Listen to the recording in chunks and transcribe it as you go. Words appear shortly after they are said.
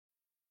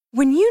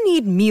When you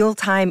need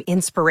mealtime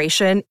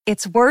inspiration,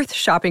 it's worth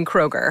shopping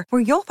Kroger,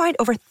 where you'll find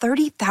over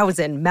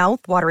 30,000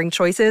 mouth-watering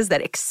choices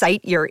that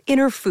excite your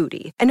inner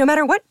foodie. And no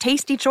matter what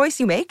tasty choice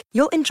you make,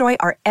 you'll enjoy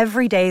our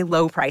everyday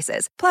low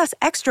prices, plus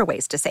extra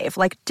ways to save,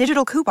 like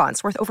digital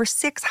coupons worth over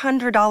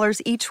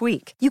 $600 each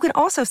week. You can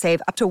also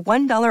save up to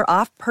 $1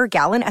 off per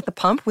gallon at the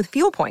pump with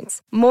fuel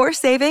points. More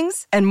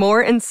savings and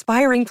more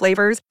inspiring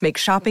flavors make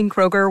shopping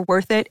Kroger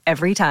worth it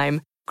every time.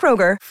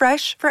 Kroger,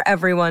 fresh for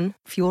everyone.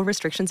 Fuel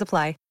restrictions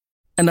apply.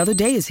 Another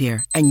day is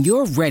here, and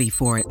you're ready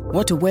for it.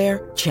 What to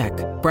wear? Check.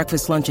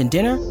 Breakfast, lunch, and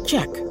dinner?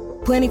 Check.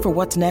 Planning for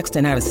what's next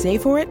and how to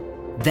save for it?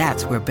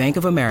 That's where Bank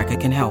of America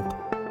can help.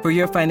 For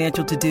your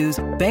financial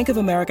to-dos, Bank of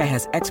America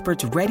has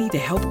experts ready to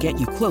help get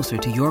you closer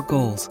to your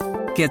goals.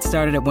 Get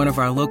started at one of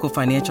our local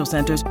financial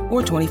centers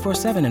or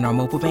 24/7 in our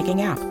mobile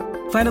banking app.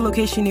 Find a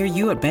location near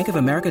you at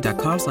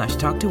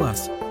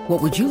bankofamerica.com/talktous.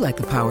 What would you like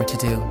the power to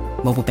do?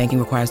 Mobile banking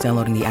requires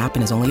downloading the app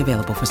and is only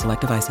available for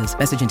select devices.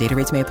 Message and data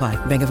rates may apply.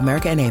 Bank of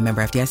America N.A.,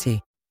 member FDIC.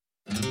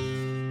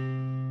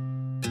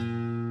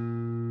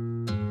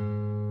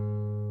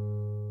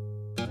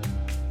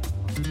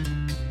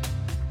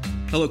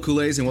 Hello,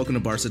 Kool-Aids, and welcome to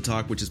Barca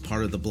Talk, which is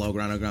part of the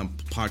Blaugrana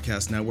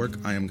podcast network.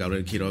 I am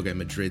Gabriel Quiroga in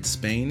Madrid,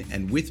 Spain,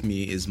 and with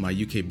me is my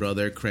UK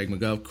brother, Craig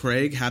McGuff.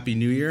 Craig, Happy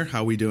New Year.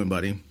 How are we doing,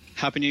 buddy?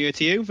 Happy New Year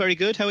to you. Very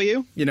good. How are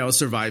you? You know,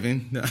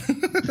 surviving.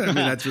 I mean,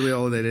 that's really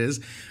all it is.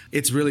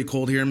 It's really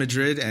cold here in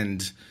Madrid,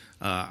 and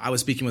I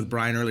was speaking with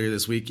Brian earlier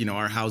this week. You know,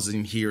 our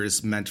housing here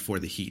is meant for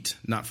the heat,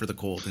 not for the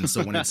cold. And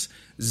so when it's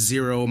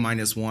 0,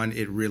 -1,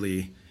 it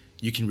really,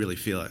 you can really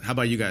feel it. How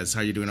about you guys? How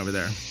are you doing over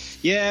there?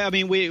 Yeah, I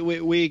mean,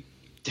 we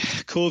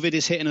COVID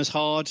is hitting us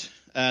hard.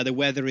 The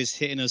weather is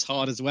hitting us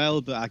hard as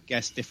well, but I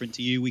guess different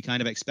to you, we kind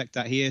of expect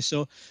that here.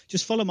 So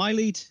just follow my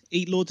lead,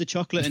 eat loads of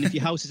chocolate, and if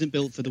your house isn't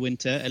built for the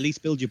winter, at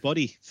least build your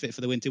body fit for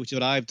the winter, which is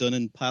what I've done,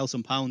 and pile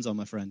some pounds on,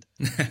 my friend.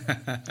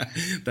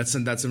 That's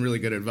some really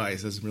good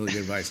advice. That's some really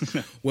good advice.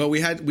 Well,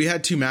 we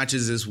had two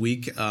matches this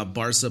week.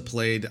 Barca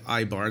played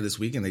Eibar this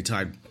week, and they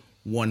tied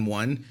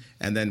 1-1,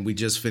 and then we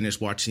just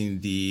finished watching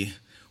the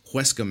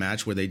Huesca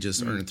match where they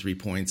just earned 3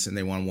 points and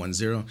they won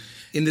 1-0.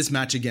 In this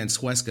match against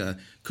Huesca,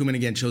 Koeman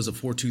again chose a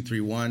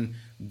 4-2-3-1,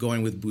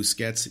 going with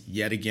Busquets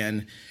yet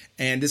again.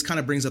 And this kind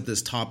of brings up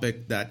this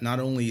topic that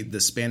not only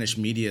the Spanish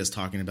media is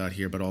talking about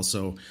here, but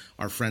also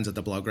our friends at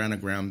the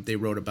Blaugranagram. They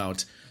wrote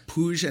about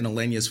Puig and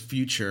Aleña's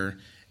future,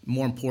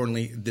 more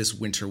importantly, this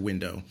winter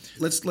window.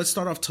 Let's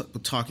start off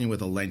talking with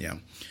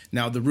Aleña.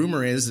 Now, the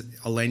rumor is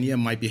Aleña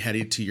might be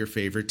headed to your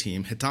favorite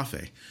team,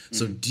 Getafe.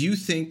 So do you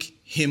think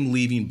him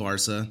leaving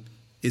Barca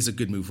is a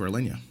good move for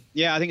Aleña?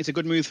 Yeah, I think it's a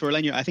good move for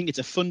Aleña. I think it's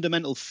a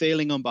fundamental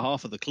failing on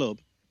behalf of the club.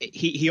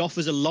 He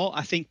offers a lot,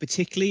 I think,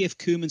 particularly if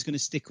Koeman's going to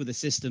stick with a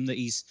system that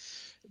he's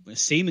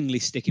seemingly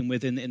sticking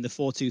with in the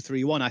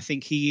 4-2-3-1. I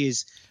think he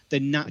is the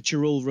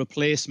natural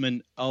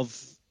replacement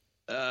of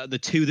the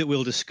two that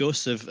we'll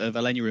discuss of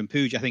Aleña and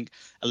Puig. I think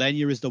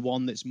Aleña is the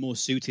one that's more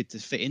suited to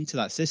fit into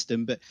that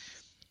system. But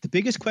the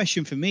biggest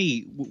question for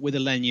me with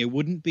Aleña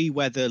wouldn't be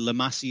whether La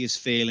Masia is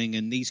failing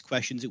and these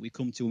questions that we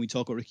come to when we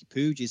talk about Riqui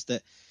Puig, is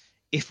that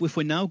if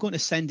we're now going to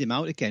send him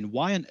out again,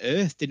 why on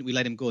earth didn't we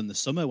let him go in the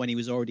summer when he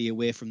was already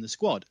away from the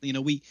squad? You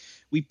know, we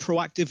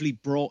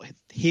proactively brought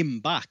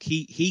him back.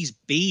 He's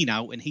been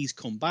out and he's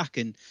come back,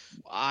 and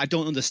I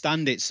don't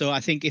understand it. So I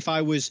think if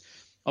I was,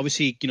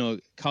 obviously, you know,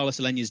 Carlos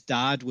Aleña's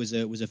dad was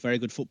a very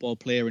good football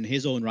player in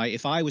his own right.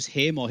 If I was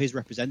him or his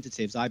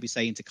representatives, I'd be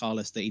saying to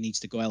Carlos that he needs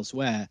to go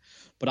elsewhere.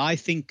 But I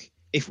think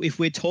if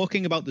we're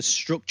talking about the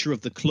structure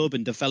of the club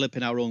and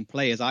developing our own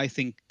players, I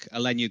think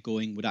Aleña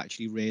going would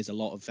actually raise a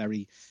lot of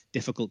very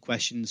difficult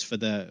questions for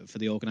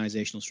the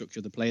organizational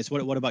structure of the players.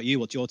 What about you?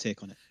 What's your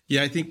take on it?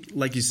 Yeah, I think,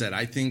 like you said,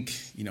 I think,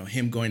 you know,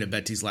 him going to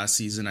Betis last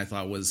season, I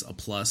thought was a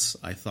plus.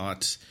 I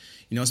thought,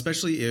 you know,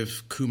 especially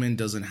if Koeman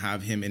doesn't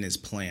have him in his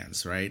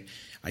plans, right?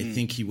 I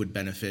think he would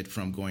benefit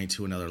from going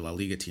to another La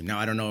Liga team. Now,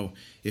 I don't know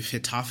if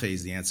Getafe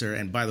is the answer.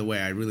 And by the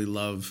way, I really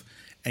love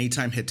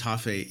anytime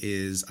Getafe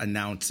is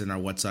announced in our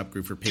WhatsApp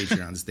group for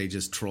Patreons, they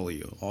just troll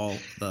you all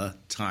the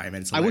time.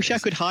 And I wish I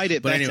could hide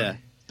it better. Anyway.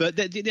 But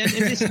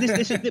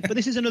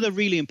this is another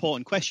really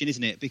important question,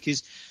 isn't it?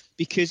 Because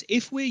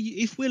if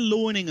we're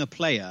loaning a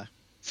player,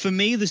 for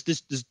me,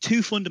 there's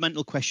two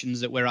fundamental questions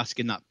that we're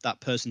asking that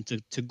person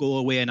to go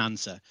away and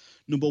answer.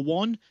 Number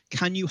one,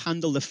 can you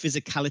handle the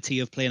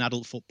physicality of playing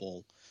adult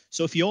football?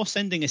 So if you're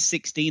sending a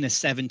 16, a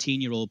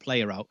 17-year-old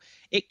player out,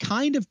 it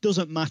kind of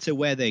doesn't matter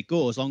where they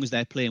go as long as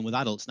they're playing with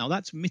adults. Now,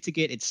 that's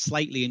mitigated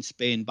slightly in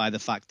Spain by the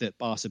fact that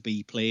Barca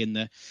B play in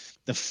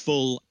the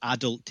full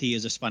adult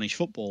tiers of Spanish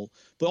football.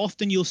 But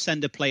often you'll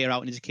send a player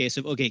out and it's a case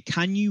of, okay,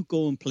 can you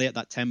go and play at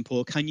that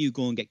tempo? Can you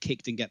go and get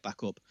kicked and get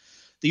back up?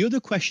 The other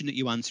question that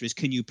you answer is,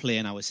 can you play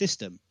in our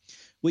system?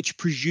 Which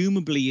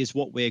presumably is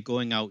what we're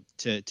going out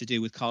to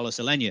do with Carlos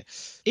Aleña.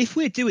 If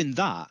we're doing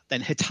that,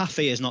 then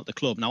Getafe is not the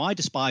club. Now, I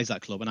despise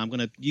that club, and I'm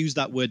going to use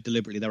that word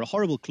deliberately. They're a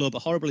horrible club, a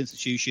horrible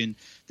institution.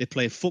 They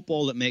play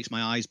football that makes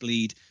my eyes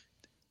bleed.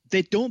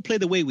 They don't play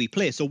the way we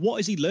play. So what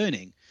is he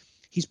learning?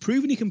 He's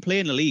proven he can play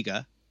in La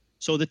Liga.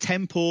 So the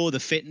tempo, the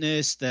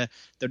fitness, the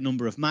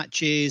number of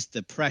matches,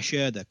 the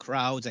pressure, the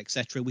crowds,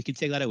 etc., we can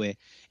take that away.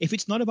 If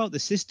it's not about the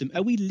system,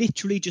 are we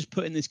literally just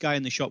putting this guy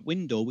in the shop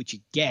window, which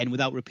again,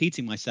 without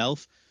repeating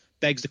myself,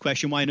 begs the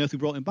question why on earth we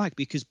brought him back?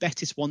 Because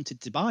Betis wanted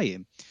to buy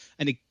him.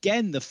 And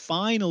again, the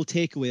final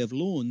takeaway of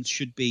loans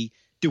should be,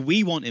 do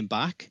we want him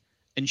back?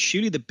 And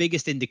surely the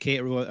biggest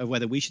indicator of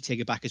whether we should take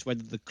it back is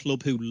whether the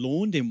club who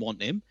loaned him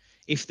want him.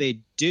 If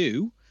they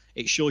do,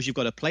 it shows you've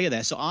got a player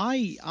there. So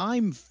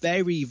I'm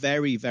very,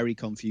 very, very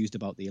confused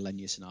about the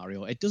Aleñá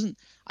scenario.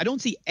 I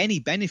don't see any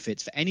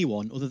benefits for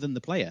anyone other than the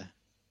player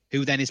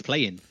who then is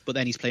playing. But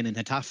then he's playing in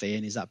Getafe,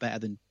 and is that better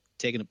than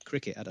taking up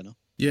cricket? I don't know.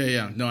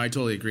 Yeah. No, I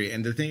totally agree.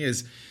 And the thing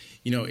is,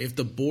 if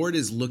the board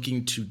is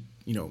looking to,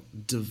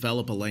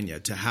 develop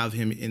Aleñá, to have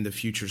him in the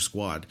future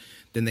squad,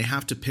 then they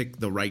have to pick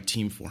the right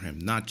team for him,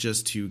 not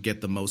just to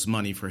get the most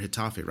money for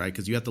Getafe, right?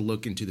 Because you have to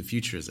look into the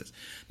future.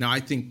 Now,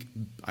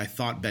 I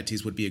thought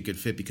Betis would be a good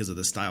fit because of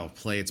the style of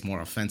play. It's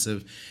more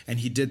offensive, and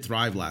he did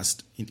thrive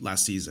last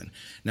season.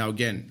 Now,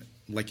 again,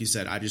 like you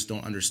said, I just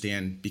don't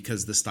understand,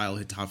 because the style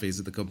of Getafe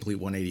is the complete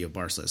 180 of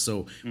Barca.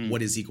 So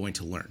what is he going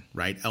to learn,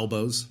 right?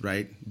 Elbows,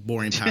 right?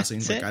 Boring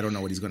passing. I don't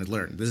know what he's going to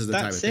learn. This is the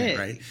type of thing,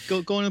 right?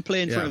 Go on and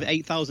play in front of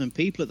 8,000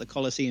 people at the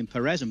Coliseum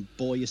Perez and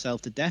bore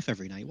yourself to death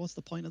every night. What's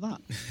the point of that?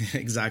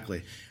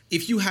 Exactly.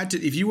 If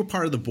you were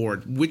part of the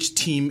board, which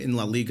team in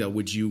La Liga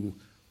would you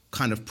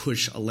kind of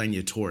push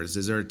Aleñá towards?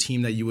 Is there a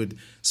team that you would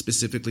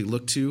specifically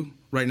look to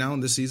right now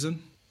in this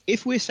season?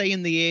 If we're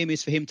saying the aim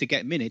is for him to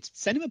get minutes,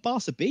 send him at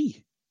Barca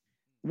B.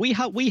 We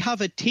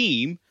have a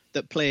team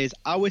that plays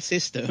our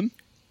system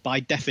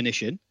by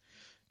definition,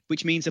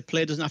 which means a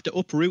player doesn't have to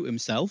uproot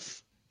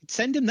himself.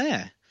 Send him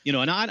there.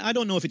 And I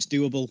don't know if it's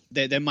doable.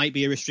 There might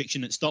be a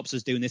restriction that stops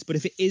us doing this, but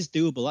if it is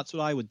doable, that's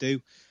what I would do.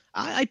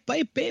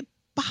 It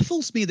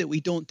baffles me that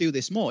we don't do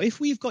this more. If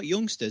we've got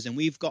youngsters and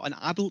we've got an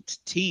adult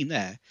team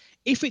there,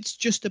 if it's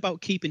just about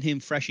keeping him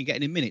fresh and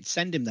getting him minutes,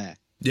 send him there.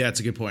 Yeah,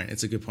 it's a good point.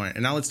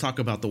 And now let's talk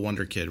about the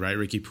wonder kid, right?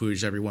 Riqui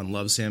Puig, everyone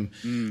loves him.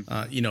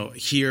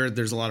 Here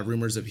there's a lot of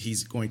rumors if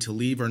he's going to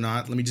leave or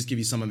not. Let me just give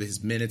you some of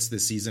his minutes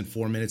this season.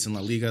 4 minutes in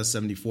La Liga,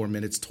 74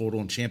 minutes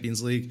total in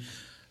Champions League,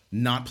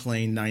 not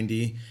playing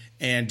 90.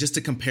 And just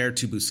to compare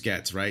to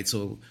Busquets, right?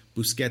 So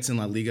Busquets in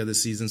La Liga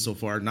this season so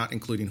far, not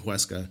including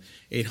Huesca,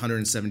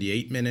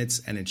 878 minutes,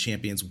 and in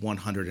Champions,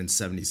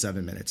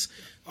 177 minutes.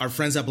 Our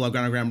friends at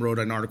Blaugranagram wrote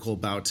an article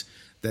about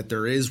that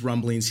there is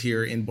rumblings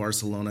here in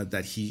Barcelona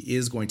that he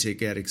is going to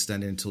get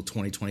extended until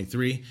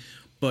 2023.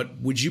 But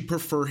would you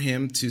prefer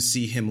him to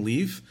see him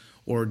leave,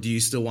 or do you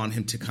still want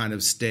him to kind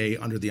of stay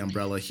under the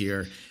umbrella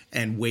here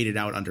and wait it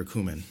out under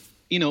Koeman?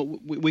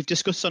 We've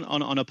discussed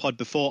on a pod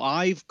before.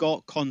 I've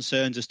got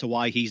concerns as to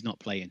why he's not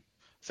playing.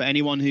 For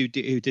anyone who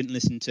didn't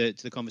listen to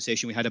the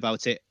conversation we had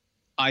about it,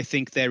 I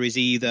think there is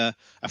either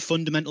a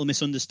fundamental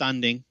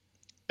misunderstanding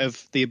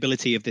of the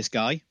ability of this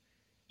guy.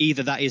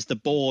 Either that is the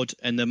board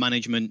and the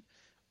management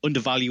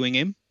undervaluing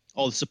him,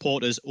 or the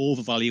supporters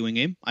overvaluing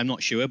him. I'm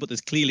not sure, but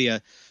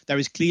there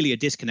is clearly a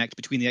disconnect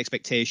between the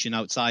expectation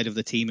outside of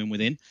the team and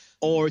within.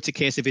 Or it's a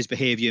case of his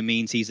behaviour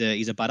means he's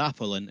a bad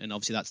apple, and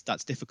obviously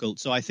that's difficult.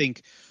 So I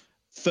think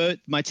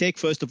my take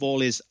first of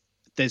all is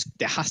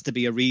there has to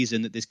be a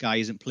reason that this guy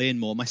isn't playing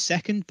more. My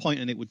second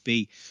point on it would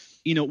be,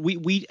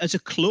 we as a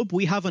club,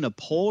 we have an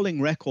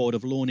appalling record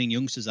of loaning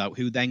youngsters out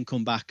who then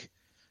come back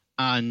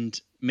and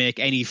make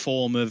any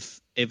form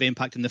of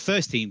impact in the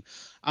first team.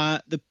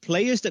 The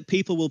players that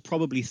people will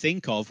probably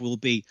think of will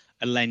be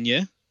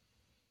Aleñá,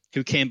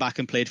 who came back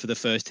and played for the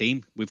first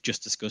team. We've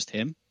just discussed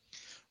him.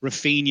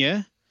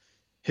 Rafinha,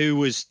 who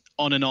was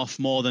on and off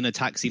more than a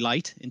taxi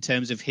light in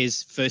terms of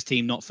his first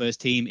team, not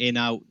first team, in,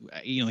 out.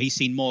 He's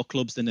seen more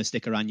clubs than a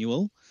sticker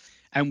annual.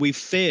 And we've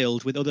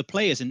failed with other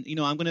players. And,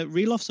 I'm going to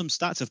reel off some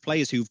stats of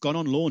players who've gone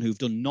on loan, who've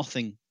done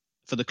nothing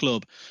for the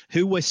club,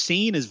 who were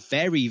seen as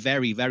very,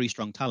 very, very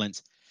strong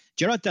talents.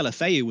 Gerard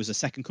Deulofeu was a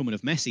second coming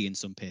of Messi in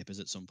some papers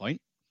at some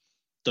point.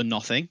 Done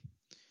nothing.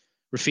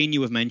 Rafinha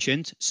we've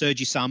mentioned.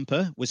 Sergi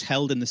Samper was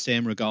held in the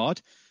same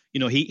regard.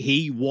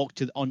 He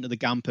walked onto the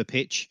Gamper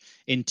pitch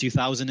in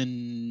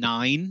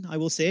 2009, I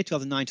will say,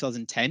 2009,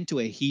 2010, to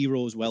a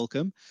hero's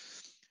welcome.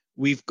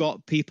 We've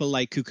got people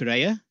like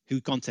Cucurella,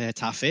 who've gone to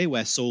Getafe,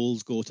 where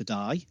souls go to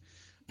die,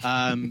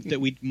 that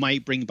we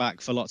might bring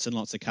back for lots and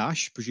lots of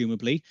cash,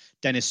 presumably.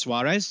 Denis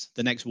Suarez,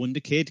 the next wonder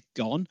kid,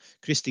 gone.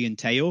 Christian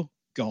Teo,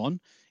 gone.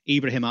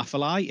 Ibrahim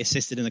Afellay,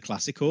 assisted in the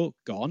Clásico,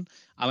 gone.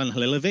 Alan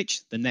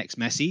Halilovic, the next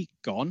Messi,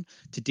 gone.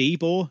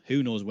 Todibo,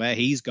 who knows where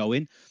he's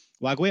going.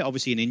 Wague,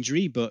 obviously an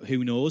injury, but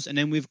who knows? And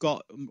then we've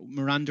got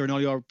Miranda and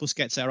Oriol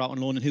Busquets that are out on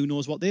loan, and who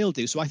knows what they'll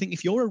do. So I think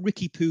if you're a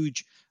Riqui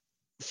Puig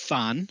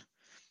fan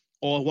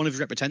or one of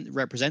his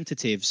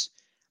representatives,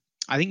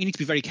 I think you need to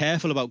be very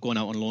careful about going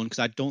out on loan, because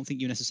I don't think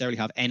you necessarily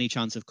have any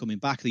chance of coming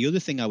back. The other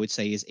thing I would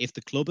say is if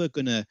the club are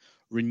going to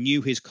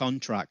renew his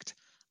contract,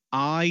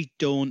 I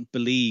don't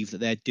believe that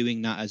they're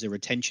doing that as a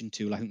retention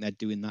tool. I think they're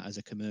doing that as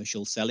a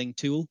commercial selling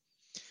tool.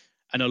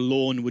 And a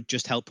loan would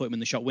just help put him in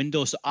the shop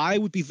window. So I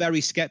would be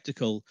very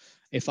skeptical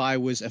if I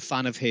was a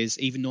fan of his,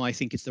 even though I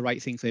think it's the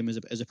right thing for him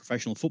as a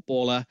professional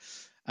footballer.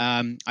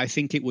 I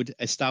think it would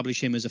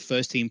establish him as a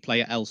first-team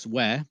player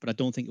elsewhere, but I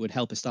don't think it would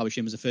help establish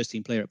him as a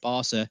first-team player at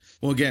Barca.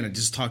 Well, again,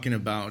 just talking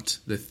about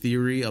the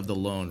theory of the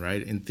loan,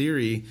 right? In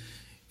theory,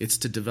 it's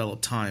to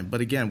develop time.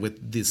 But again,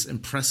 with this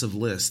impressive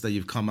list that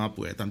you've come up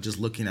with, I'm just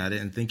looking at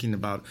it and thinking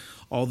about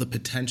all the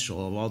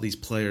potential of all these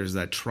players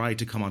that tried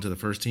to come onto the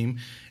first team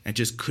and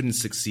just couldn't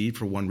succeed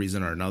for one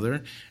reason or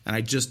another. And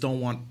I just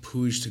don't want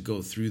Puig to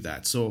go through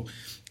that. So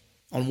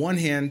on one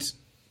hand,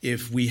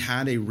 if we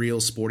had a real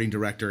sporting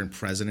director and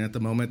president at the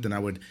moment, then I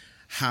would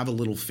have a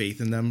little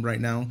faith in them right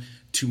now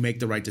to make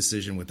the right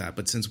decision with that.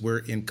 But since we're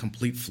in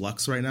complete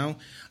flux right now,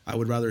 I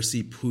would rather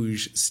see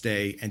Puig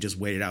stay and just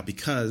wait it out,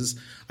 because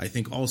I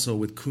think also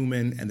with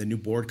Koeman and the new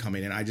board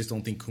coming in, I just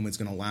don't think Koeman's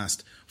going to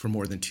last for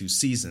more than 2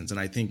 seasons. And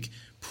I think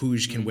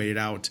Puig can wait it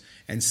out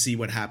and see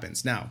what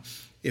happens. Now,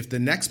 if the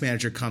next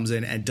manager comes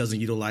in and doesn't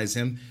utilize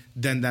him,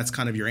 then that's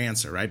kind of your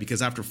answer, right?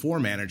 Because after 4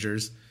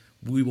 managers,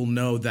 we will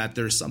know that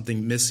there's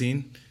something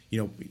missing.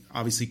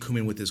 Obviously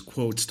Koeman with his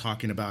quotes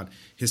talking about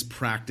his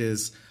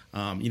practice.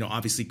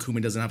 Obviously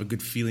Koeman doesn't have a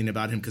good feeling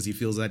about him because he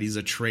feels that he's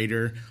a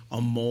traitor, a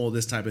mole,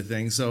 this type of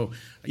thing. So,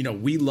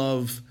 we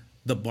love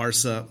the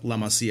Barca La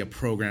Masia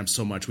program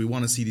so much. We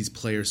want to see these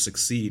players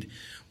succeed.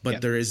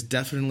 But There is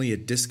definitely a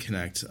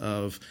disconnect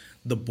of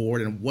the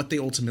board and what they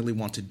ultimately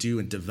want to do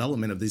in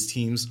development of these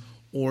teams,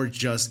 or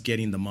just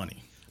getting the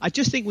money. I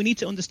just think we need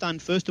to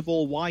understand, first of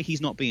all, why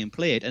he's not being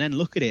played, and then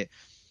look at it.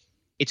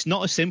 It's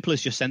not as simple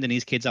as just sending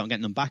these kids out and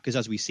getting them back, because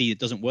as we see, it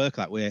doesn't work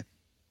that way.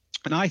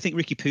 And I think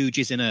Riqui Puig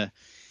is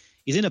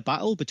in a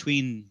battle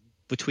between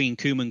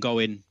Koeman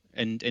going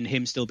and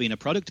him still being a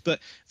product. But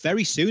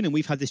very soon, and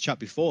we've had this chat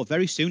before,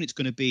 very soon it's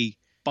going to be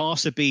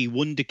Barca B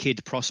wonder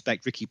kid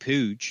prospect Riqui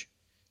Puig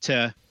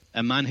to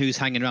a man who's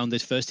hanging around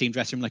this first team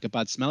dressing room like a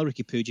bad smell,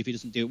 Riqui Puig, if he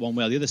doesn't do it one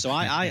way or the other. So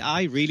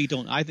I really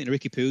don't. I think the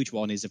Riqui Puig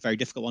one is a very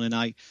difficult one,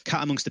 and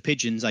cat amongst the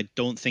pigeons, I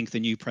don't think the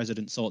new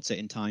president sorts it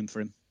in time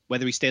for him.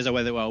 Whether he stays or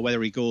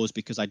whether he goes,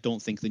 because I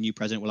don't think the new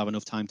president will have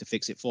enough time to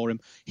fix it for him.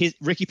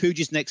 Riqui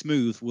Puig's next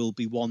move will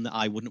be one that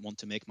I wouldn't want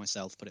to make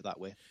myself, put it that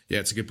way.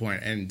 Yeah, it's a good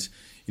point. And,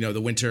 the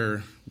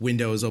winter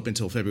window is open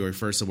until February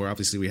 1st. So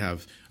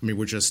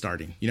we're just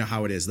starting. You know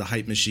how it is. The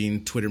hype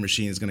machine, Twitter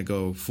machine is going to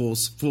go full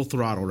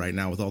throttle right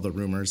now with all the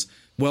rumors.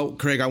 Well,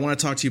 Craig, I want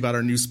to talk to you about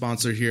our new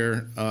sponsor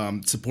here.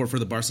 Support for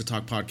the Barca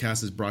Talk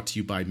podcast is brought to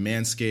you by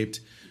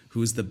Manscaped,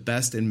 who is the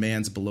best in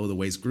man's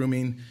below-the-waist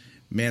grooming.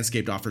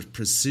 Manscaped offers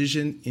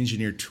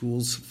precision-engineered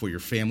tools for your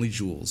family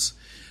jewels.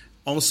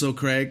 Also,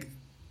 Craig,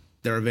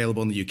 they're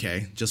available in the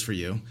UK, just for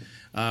you.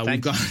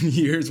 We've gone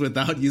years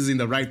without using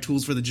the right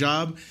tools for the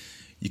job.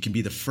 You can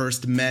be the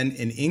first men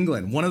in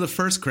England, one of the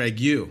first, Craig,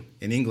 you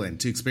in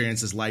England, to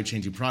experience this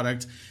life-changing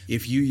product.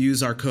 If you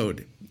use our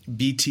code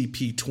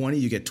BTP20,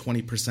 you get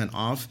 20%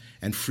 off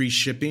and free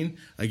shipping.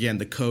 Again,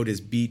 the code is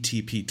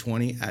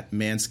BTP20 at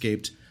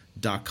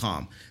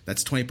manscaped.com.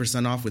 That's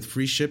 20% off with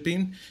free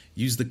shipping.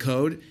 Use the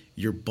code.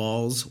 Your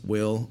balls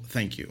will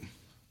thank you.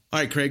 All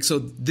right, Craig. So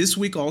this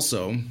week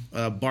also,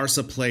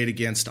 Barca played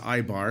against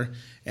Eibar,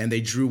 and they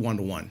drew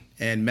 1-1.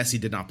 And Messi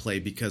did not play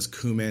because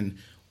Koeman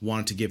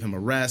wanted to give him a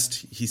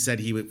rest. He said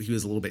he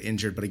was a little bit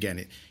injured, but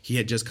again, he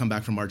had just come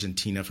back from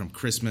Argentina from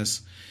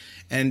Christmas.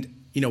 And,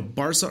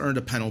 Barca earned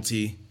a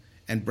penalty,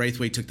 and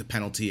Braithwaite took the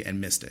penalty and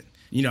missed it.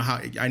 You know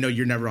how I know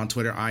you're never on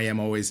Twitter. I am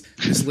always.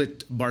 Just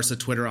lit Barca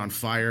Twitter on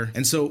fire.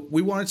 And so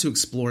we wanted to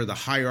explore the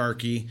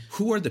hierarchy.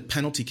 Who are the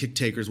penalty kick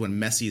takers when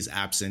Messi is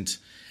absent?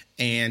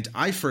 And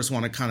I first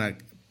want to kind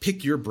of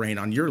pick your brain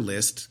on your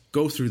list,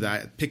 go through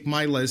that, pick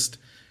my list,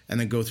 and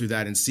then go through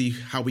that and see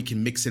how we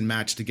can mix and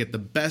match to get the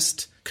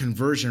best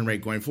conversion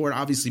rate going forward.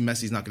 Obviously,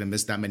 Messi's not going to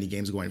miss that many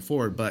games going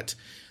forward, but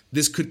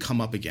this could come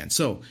up again.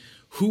 So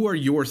who are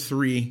your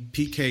 3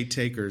 PK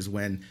takers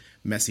when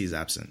Messi is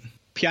absent?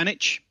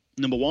 Pjanic,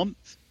 number 1,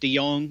 De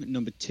Jong,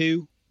 number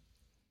 2,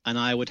 and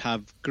I would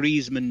have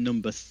Griezmann,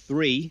 number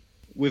 3,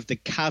 with the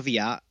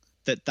caveat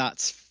that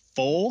that's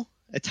 4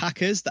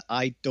 attackers that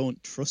I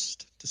don't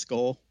trust to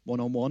score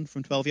one-on-one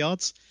from 12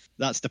 yards.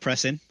 That's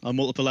depressing on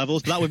multiple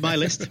levels. But that was my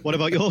list. What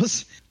about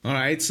yours? All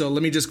right, so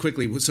let me just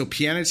quickly. So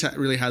Pjanic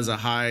really has a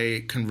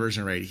high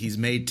conversion rate. He's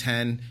made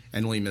 10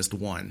 and only missed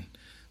 1.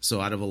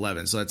 So out of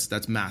 11. So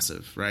that's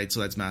massive, right? So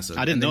that's massive.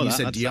 I didn't know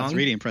that. That's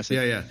really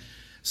impressive. Yeah.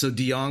 So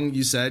De Jong,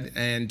 you said,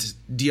 and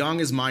De Jong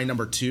is my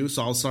number 2,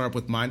 so I'll start up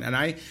with mine. And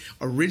I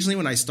originally,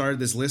 when I started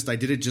this list, I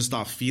did it just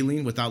off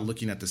feeling without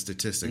looking at the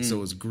statistics. So it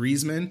was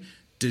Griezmann,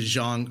 De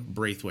Jong,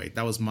 Braithwaite.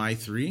 That was my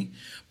 3.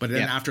 But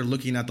then after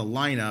looking at the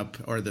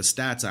lineup, or the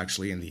stats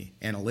actually, and the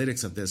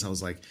analytics of this, I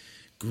was like,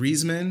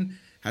 Griezmann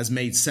has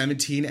made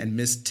 17 and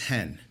missed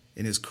 10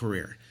 in his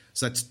career.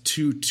 So that's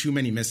too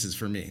many misses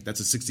for me. That's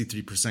a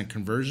 63%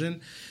 conversion.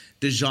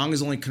 De Jong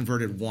has only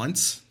converted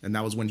once, and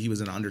that was when he was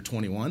in under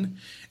 21.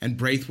 And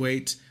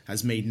Braithwaite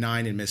has made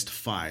 9 and missed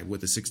 5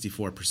 with a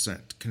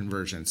 64%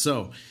 conversion.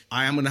 So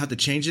I am going to have to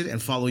change it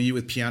and follow you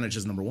with Pjanic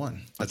as number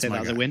 1. That's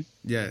my guy. A win.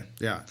 Yeah.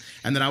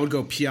 And then I would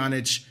go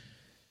Pjanic,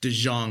 De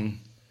Jong,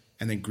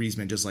 and then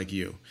Griezmann, just like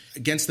you.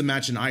 Against the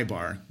match in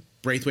Eibar,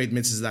 Braithwaite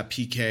misses that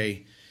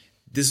PK.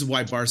 This is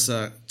why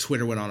Barca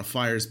Twitter went on a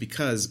fire, is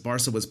because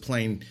Barca was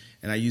playing,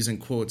 and I use in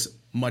quotes,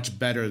 much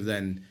better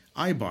than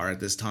Eibar at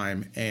this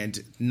time, and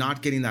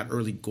not getting that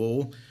early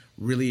goal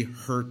really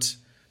hurt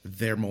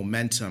their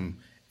momentum.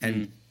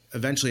 And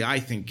eventually, I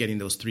think getting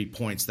those 3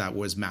 points, that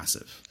was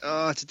massive.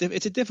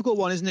 It's a difficult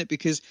one, isn't it?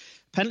 Because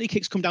penalty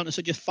kicks come down to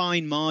such a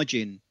fine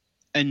margin,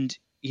 and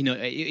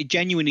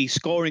genuinely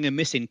scoring and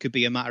missing could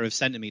be a matter of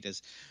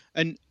centimeters.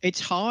 And it's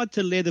hard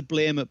to lay the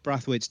blame at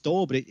Braithwaite's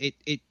door, but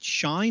it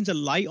shines a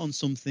light on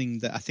something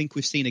that I think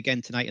we've seen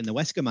again tonight in the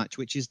Wesker match,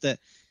 which is that,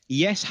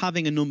 yes,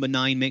 having a number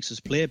 9 makes us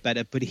play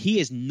better, but he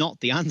is not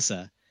the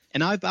answer.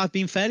 And I've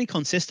been fairly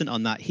consistent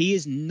on that. He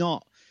is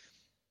not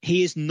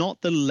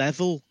the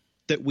level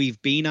that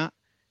we've been at.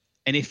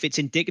 And if it's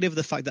indicative of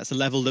the fact that's the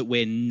level that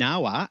we're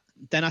now at,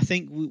 then I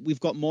think we've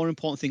got more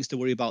important things to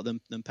worry about than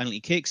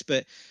penalty kicks.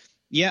 But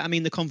yeah, I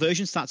mean, the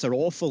conversion stats are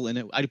awful,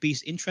 and I'd be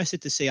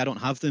interested to see, I don't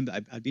have them,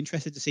 but I'd be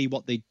interested to see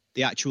what the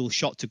actual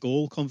shot to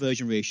goal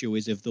conversion ratio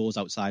is of those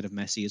outside of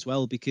Messi as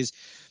well. Because,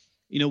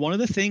 one of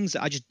the things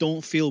that I just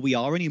don't feel we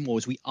are anymore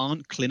is we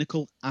aren't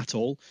clinical at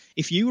all.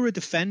 If you were a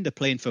defender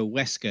playing for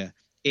Wesker,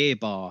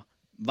 Eibar,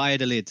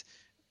 Valladolid,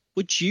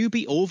 would you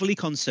be overly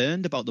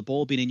concerned about the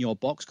ball being in your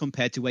box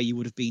compared to where you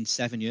would have been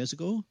 7 years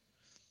ago?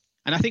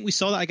 And I think we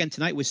saw that again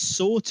tonight. We're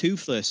so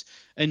toothless.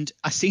 And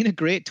I seen a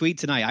great tweet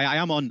tonight.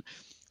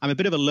 I'm a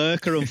bit of a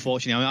lurker,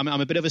 unfortunately.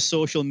 I'm a bit of a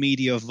social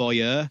media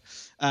voyeur.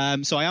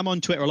 So I am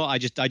on Twitter a lot. I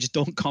just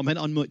don't comment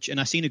on much.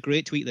 And I seen a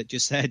great tweet that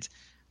just said,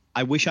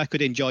 I wish I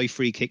could enjoy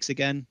free kicks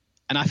again.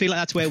 And I feel like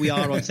that's where we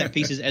are on set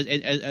pieces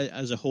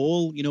as a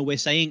whole. We're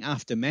saying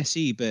after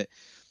Messi, but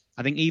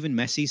I think even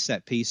Messi's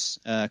set piece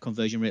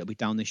conversion rate will be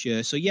down this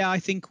year. So yeah, I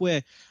think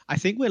we're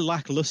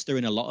lackluster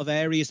in a lot of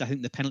areas. I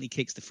think the penalty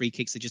kicks, the free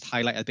kicks, they just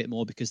highlight a bit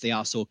more because they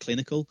are so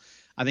clinical.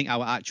 I think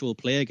our actual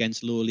play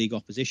against lower league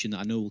opposition that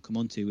I know we'll come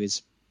on to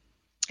is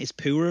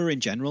poorer in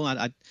general.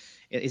 I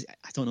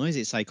don't know. Is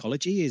it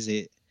psychology? Is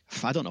it?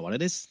 I don't know what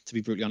it is, to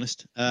be brutally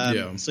honest.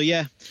 So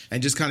yeah.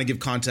 And just kind of give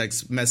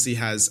context, Messi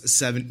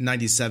has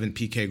 97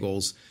 PK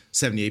goals,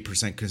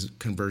 78%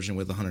 conversion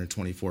with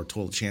 124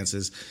 total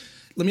chances.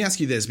 Let me ask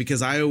you this,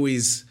 because I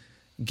always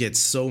get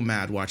so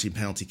mad watching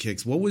penalty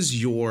kicks. What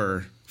was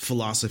your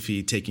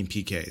philosophy taking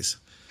PKs?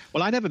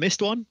 Well, I never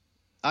missed one.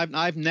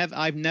 I've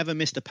never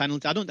missed a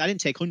penalty. I didn't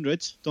take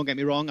hundreds. Don't get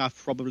me wrong. I've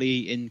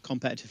probably in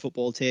competitive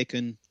football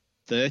taken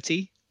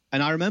 30.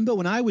 And I remember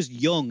when I was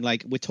young,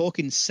 like we're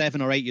talking 7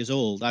 or 8 years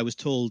old, I was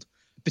told,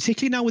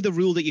 particularly now with the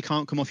rule that you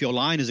can't come off your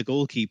line as a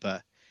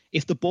goalkeeper,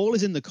 if the ball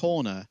is in the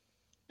corner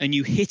and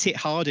you hit it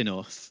hard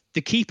enough,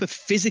 the keeper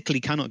physically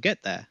cannot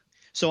get there.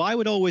 So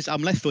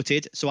I'm left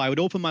footed. So I would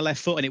open my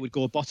left foot and it would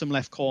go bottom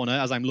left corner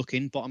as I'm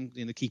looking, bottom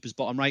in the keeper's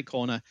bottom right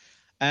corner.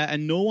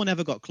 And no one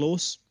ever got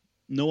close.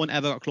 No one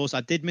ever got close. I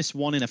did miss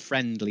one in a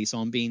friendly, so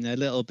I'm being a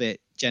little bit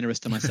generous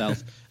to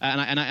myself.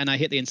 and I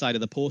hit the inside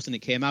of the post and it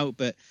came out.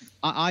 But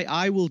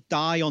I will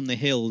die on the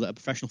hill that a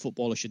professional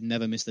footballer should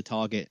never miss the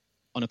target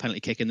on a penalty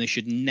kick, and they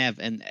should never.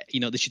 And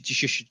this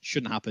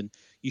shouldn't happen.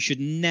 You should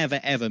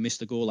never ever miss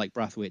the goal like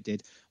Braithwaite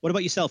did. What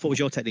about yourself? What was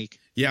your technique?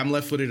 Yeah, I'm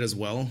left-footed as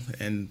well,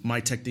 and my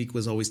technique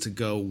was always to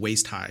go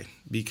waist high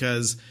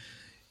because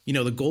the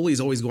goalie is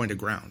always going to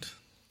ground,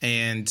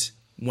 and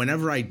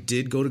whenever I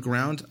did go to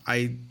ground,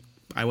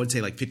 I would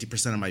say like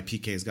 50% of my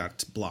PKs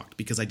got blocked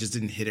because I just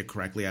didn't hit it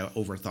correctly. I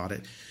overthought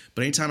it.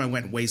 But anytime I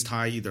went waist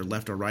high, either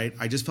left or right,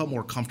 I just felt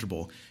more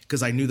comfortable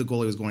because I knew the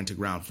goalie was going to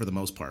ground for the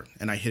most part,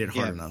 and I hit it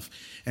hard enough.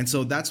 And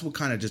so that's what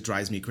kind of just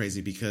drives me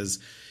crazy because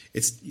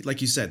it's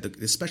like you said,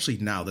 especially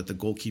now that the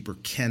goalkeeper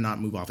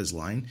cannot move off his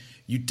line,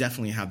 you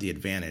definitely have the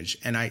advantage.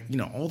 And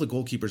all the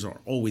goalkeepers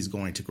are always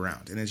going to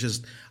ground. And it's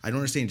just, I don't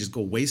understand. Just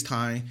go waist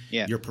high.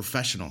 Yeah. You're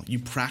professional. You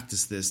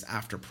practice this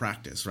after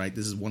practice, right?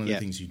 This is one of the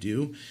things you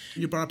do.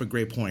 You brought up a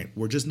great point.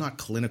 We're just not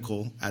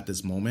clinical at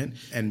this moment.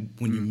 And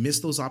when you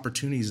miss those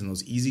opportunities and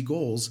those easy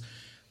goals,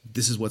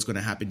 this is what's going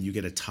to happen. You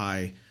get a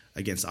tie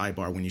against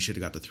Eibar when you should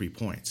have got the 3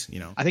 points,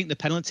 I think the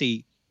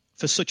penalty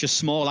for such a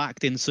small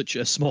act in such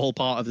a small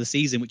part of the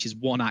season, which is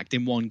one act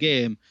in one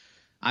game,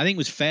 I think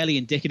was fairly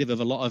indicative of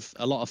a lot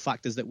of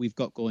factors that we've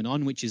got going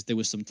on, which is there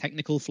was some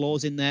technical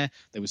flaws in there.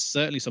 There was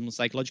certainly some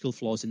psychological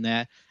flaws in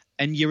there.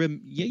 And you're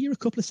a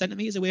couple of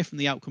centimeters away from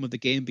the outcome of the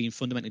game being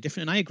fundamentally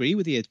different. And I agree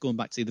with you, going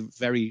back to the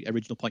very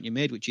original point you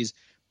made, which is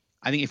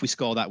I think if we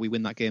score that, we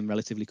win that game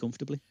relatively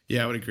comfortably.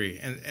 Yeah, I would agree.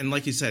 And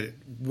like you said,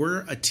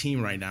 we're a team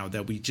right now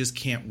that we just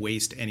can't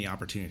waste any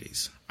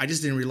opportunities. I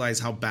just didn't realize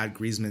how bad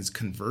Griezmann's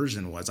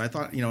conversion was. I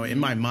thought, in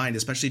my mind,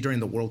 especially during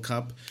the World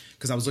Cup,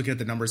 because I was looking at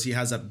the numbers, he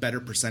has a better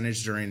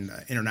percentage during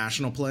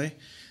international play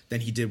than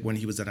he did when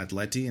he was at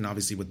Atleti and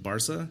obviously with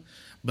Barca.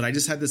 But I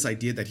just had this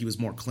idea that he was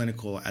more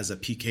clinical as a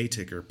PK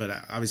ticker. But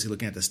obviously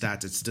looking at the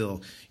stats, it's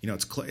still,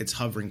 it's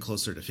hovering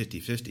closer to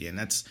 50-50. And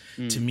that's,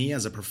 to me,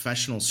 as a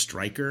professional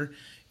striker,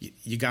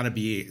 you got to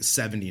be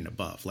 70 and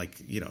above.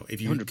 Like,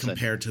 if you 100%.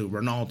 compare to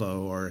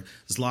Ronaldo or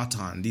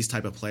Zlatan, these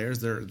type of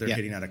players, they're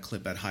hitting at a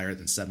clip at higher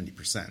than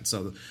 70%.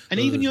 So, and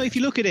even, if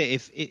you look at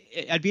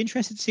it, I'd be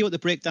interested to see what the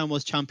breakdown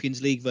was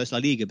Champions League versus La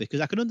Liga, because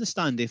I can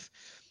understand if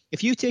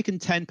you've taken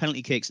 10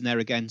 penalty kicks and they're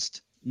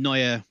against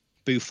Neuer,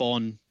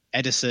 Buffon,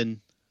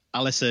 Ederson,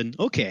 Alisson,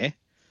 okay.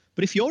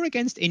 But if you're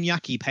against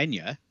Iñaki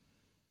Peña,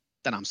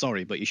 then I'm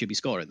sorry, but you should be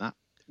scoring that.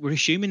 We're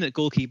assuming that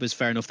goalkeepers,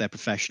 fair enough, they're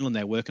professional and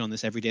they're working on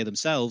this every day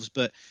themselves,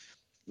 but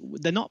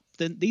they're not.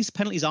 These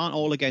penalties aren't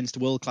all against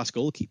world-class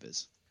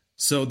goalkeepers.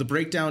 So the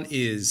breakdown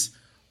is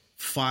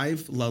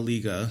 5 La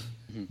Liga,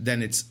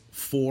 then it's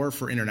 4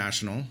 for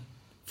international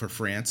for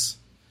France,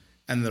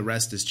 and the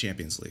rest is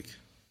Champions League.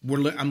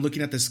 I'm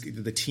looking at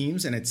the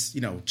teams, and it's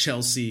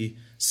Chelsea,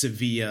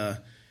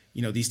 Sevilla,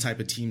 these type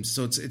of teams.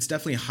 So it's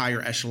definitely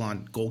higher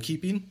echelon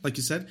goalkeeping, like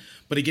you said.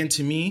 But again,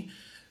 to me,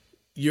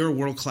 you're a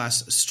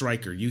world-class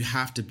striker. You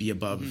have to be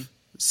above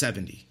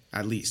 70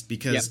 at least,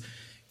 because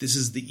this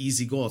is the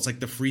easy goal. It's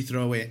like the free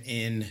throw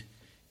in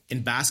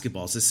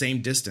basketball. It's the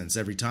same distance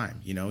every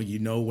time. You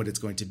know what it's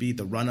going to be.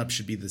 The run-up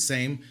should be the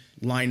same.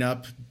 Line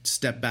up,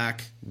 step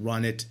back,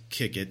 run it,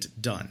 kick it,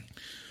 done.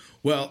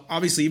 Well,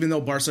 obviously, even though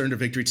Barca earned a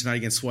victory tonight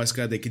against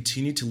Huesca, they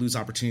continue to lose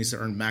opportunities to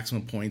earn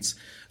maximum points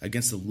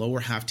against the lower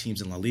half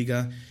teams in La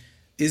Liga.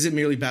 Is it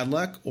merely bad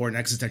luck or an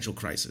existential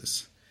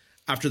crisis?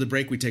 After the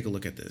break, we take a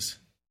look at this.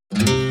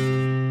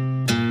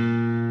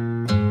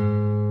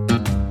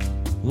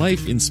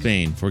 Life in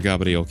Spain for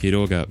Gabriel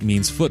Quiroga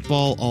means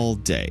football all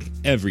day,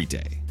 every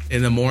day.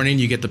 In the morning,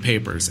 you get the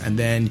papers, and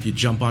then you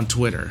jump on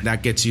Twitter.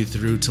 That gets you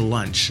through to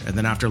lunch. And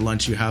then after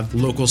lunch, you have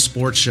local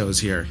sports shows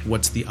here.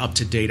 What's the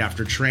up-to-date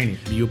after training?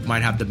 You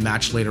might have the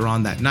match later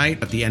on that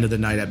night. At the end of the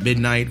night at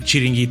midnight,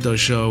 Chiringuito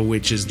show,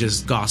 which is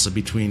just gossip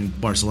between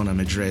Barcelona and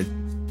Madrid.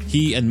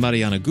 He and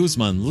Mariana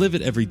Guzman live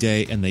it every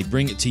day, and they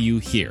bring it to you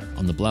here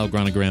on the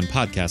Blaugranagram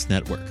Podcast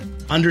Network.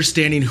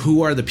 Understanding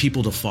who are the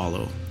people to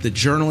follow, the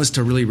journalists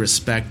to really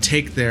respect,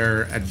 take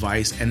their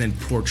advice, and then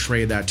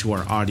portray that to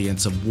our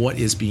audience of what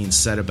is being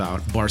said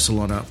about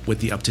Barcelona with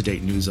the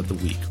up-to-date news of the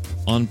week.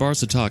 On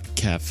Barca Talk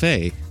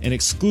Cafe, an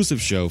exclusive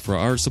show for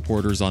our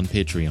supporters on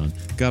Patreon,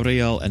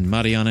 Gabriel and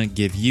Mariana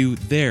give you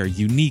their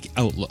unique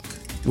outlook.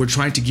 We're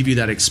trying to give you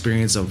that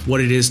experience of what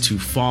it is to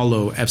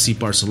follow FC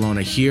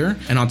Barcelona here.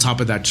 And on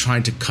top of that,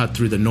 trying to cut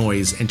through the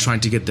noise and trying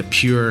to get the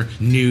pure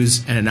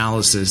news and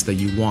analysis that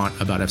you want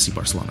about FC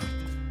Barcelona.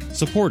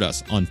 Support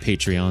us on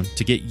Patreon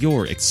to get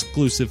your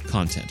exclusive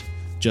content.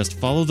 Just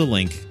follow the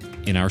link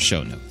in our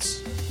show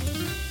notes.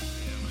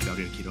 I'm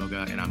Gabriel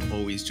Quiroga, and I'm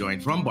always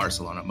joined from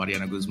Barcelona,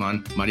 Mariana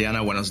Guzman.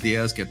 Mariana, buenos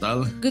días, ¿qué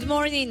tal? Good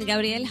morning,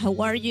 Gabriel. How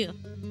are you?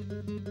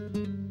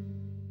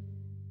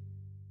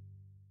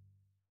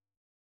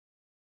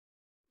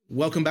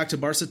 Welcome back to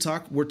Barca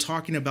Talk. We're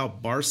talking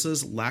about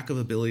Barca's lack of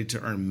ability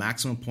to earn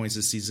maximum points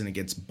this season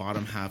against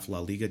bottom half La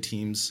Liga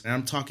teams. And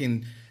I'm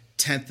talking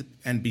 10th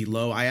and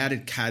below. I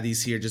added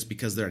Cadiz here just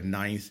because they're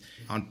 9th.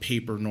 On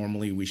paper,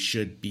 normally we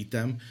should beat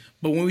them.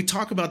 But when we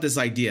talk about this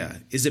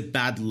idea, is it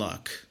bad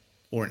luck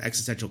or an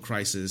existential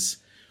crisis?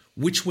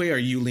 Which way are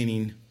you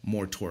leaning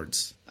more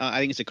towards? I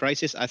think it's a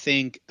crisis. I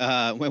think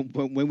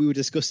when we were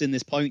discussing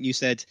this point, you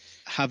said,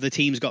 have the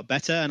teams got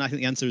better? And I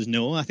think the answer is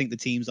no. I think the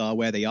teams are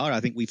where they are.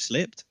 I think we've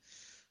slipped.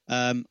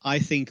 I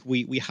think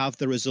we have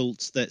the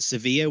results that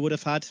Sevilla would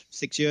have had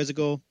 6 years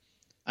ago.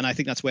 And I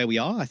think that's where we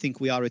are. I think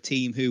we are a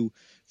team who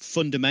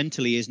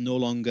fundamentally is no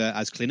longer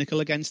as clinical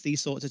against these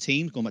sorts of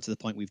teams, going back to the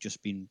point we've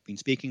just been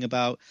speaking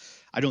about.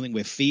 I don't think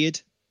we're feared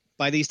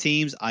by these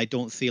teams. I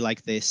don't feel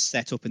like they're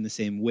set up in the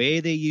same way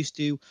they used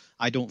to.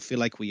 I don't feel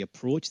like we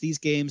approach these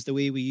games the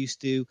way we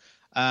used to.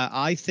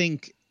 I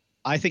think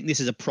this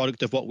is a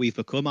product of what we've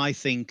become. I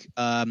think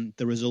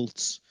the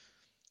results,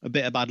 a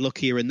bit of bad luck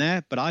here and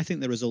there, but I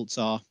think the results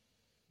are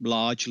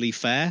largely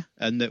fair,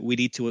 and that we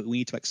need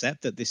to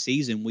accept that this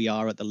season we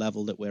are at the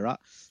level that we're at.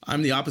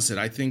 I'm the opposite.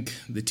 I think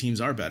the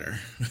teams are better.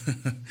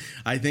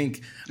 I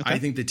think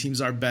the teams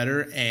are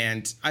better,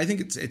 and I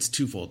think it's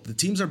twofold. The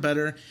teams are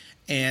better,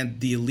 and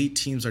the elite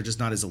teams are just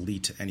not as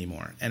elite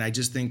anymore. And I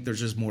just think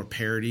there's just more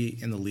parity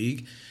in the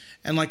league.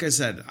 And like I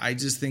said, I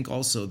just think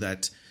also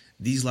that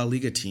these La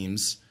Liga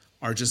teams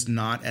are just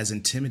not as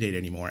intimidated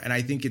anymore. And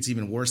I think it's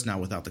even worse now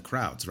without the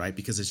crowds, right?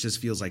 Because it just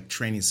feels like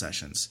training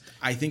sessions.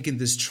 I think in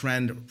this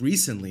trend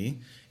recently,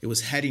 it was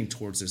heading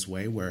towards this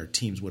way where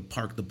teams would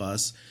park the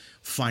bus,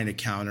 find a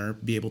counter,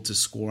 be able to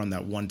score on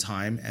that one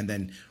time, and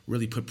then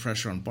really put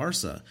pressure on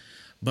Barca.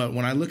 But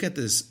when I look at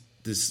this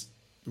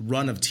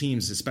run of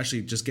teams,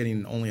 especially just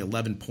getting only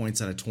 11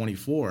 points out of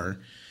 24,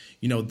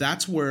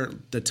 that's where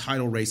the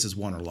title race is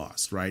won or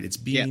lost, right? It's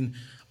being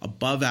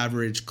above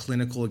average,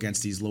 clinical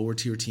against these lower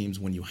tier teams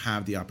when you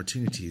have the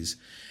opportunities.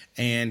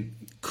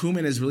 And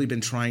Koeman has really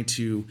been trying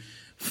to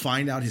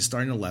find out his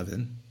starting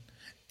 11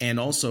 and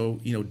also,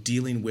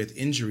 dealing with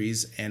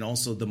injuries and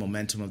also the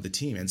momentum of the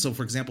team. And so,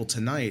 for example,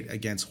 tonight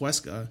against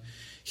Huesca,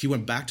 he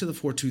went back to the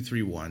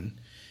 4-2-3-1.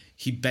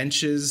 He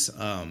benches,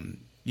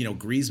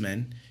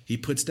 Griezmann. He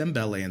puts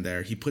Dembele in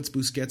there. He puts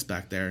Busquets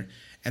back there.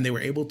 And they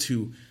were able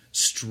to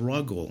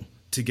struggle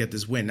to get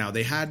this win. Now,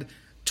 they had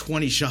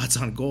 20 shots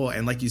on goal.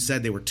 And like you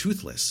said, they were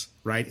toothless,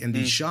 right, in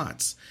these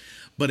shots.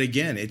 But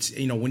again, it's,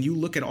 when you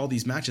look at all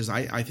these matches,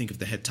 I think of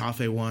the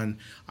Getafe one,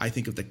 I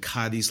think of the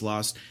Cadiz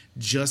loss,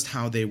 just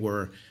how they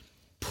were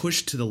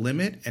pushed to the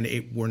limit and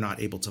were not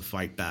able to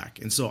fight back.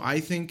 And so I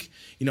think,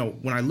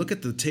 when I look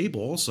at the table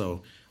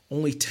also,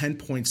 only 10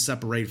 points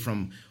separate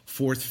from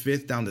 4th,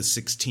 5th down to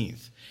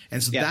 16th.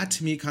 And so that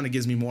to me kind of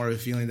gives me more of a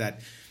feeling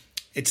that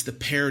it's the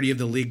parity of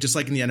the league, just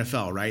like in the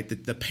NFL, right?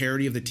 The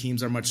parity of the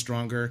teams are much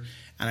stronger.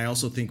 And I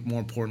also think more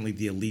importantly,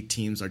 the elite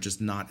teams are just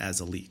not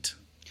as elite.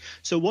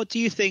 So what do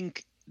you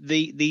think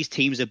these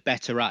teams are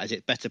better at? Is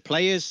it better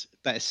players,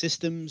 better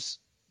systems?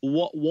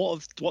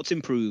 What's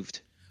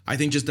improved? I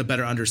think just a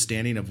better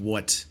understanding of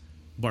what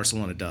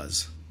Barcelona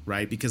does,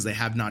 right? Because they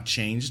have not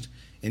changed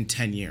in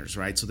 10 years,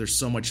 right? So there's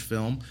so much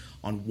film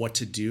on what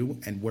to do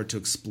and where to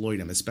exploit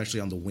them, especially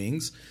on the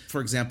wings.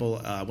 For example,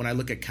 when I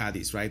look at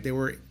Cadiz, right? They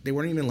weren't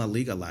even in La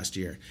Liga last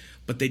year,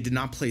 but they did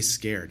not play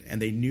scared,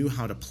 and they knew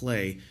how to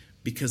play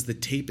because the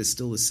tape is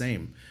still the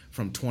same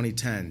from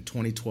 2010,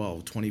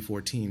 2012,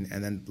 2014,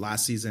 and then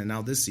last season and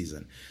now this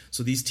season.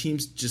 So these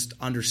teams just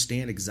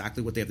understand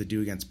exactly what they have to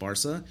do against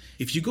Barca.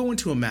 If you go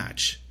into a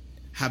match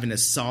having a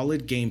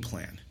solid game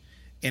plan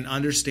and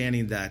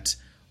understanding that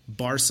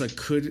Barca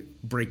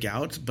could break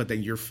out, but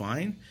then you're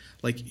fine,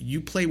 like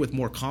you play with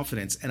more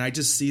confidence. And I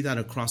just see that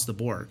across the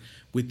board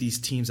with these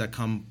teams that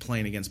come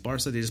playing against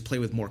Barca. They just play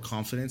with more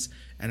confidence.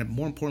 And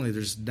more importantly,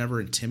 they're just never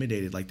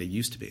intimidated like they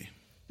used to be.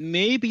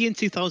 Maybe in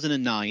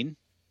 2009,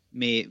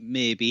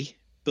 maybe.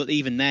 But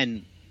even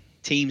then,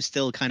 teams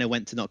still kind of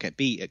went to not get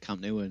beat at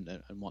Camp Nou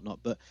and whatnot.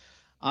 But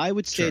I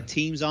would say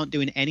teams aren't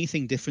doing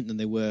anything different than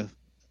they were.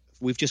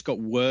 We've just got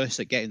worse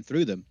at getting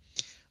through them.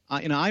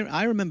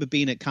 I remember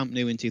being at Camp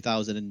Nou in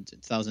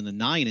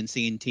 2009 and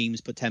seeing teams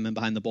put 10 men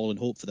behind the ball and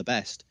hope for the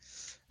best.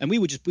 And we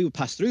would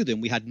pass through them.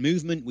 We had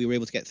movement. We were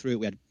able to get through it.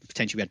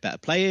 We had better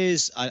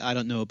players. I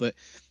don't know. But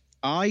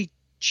I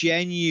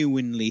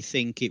genuinely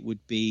think it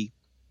would be,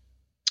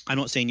 I'm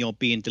not saying you're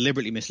being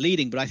deliberately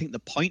misleading, but I think the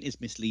point is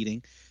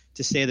misleading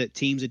to say that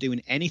teams are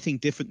doing anything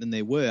different than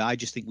they were. I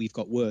just think we've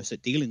got worse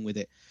at dealing with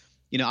it.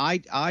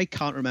 I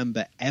can't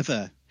remember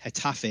ever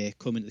Getafe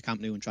coming to the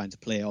Camp Nou and trying to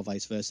play, or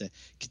vice versa.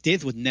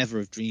 Cadiz would never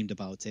have dreamed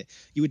about it.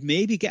 You would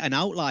maybe get an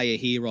outlier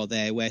here or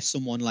there where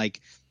someone like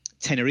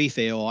Tenerife,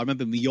 or I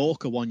remember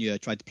Mallorca one year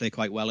tried to play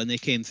quite well and they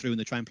came through and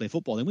they tried and play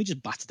football and we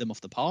just battered them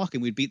off the park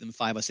and we'd beat them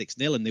 5 or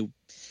 6-0 and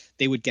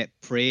they would get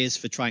praise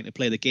for trying to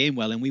play the game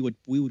well and we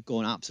would go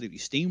and absolutely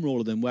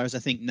steamroller them. Whereas I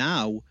think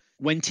now,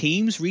 when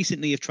teams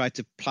recently have tried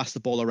to pass the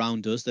ball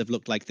around us, they've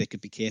looked like they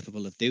could be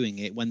capable of doing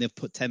it. When they've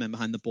put 10 men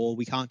behind the ball,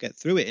 we can't get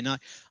through it. And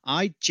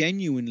I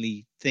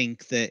genuinely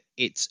think that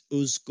it's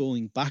us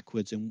going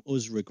backwards and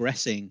us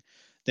regressing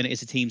than it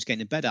is the teams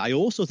getting better. I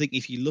also think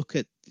if you look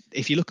at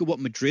what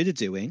Madrid are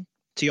doing,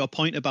 to your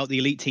point about the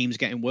elite teams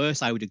getting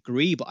worse, I would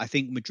agree. But I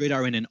think Madrid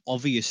are in an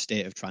obvious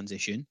state of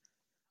transition.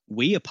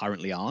 We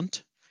apparently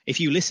aren't. If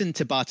you listen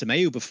to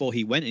Bartomeu before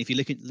he went, and if you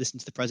listen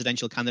to the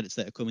presidential candidates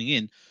that are coming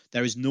in,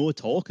 there is no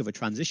talk of a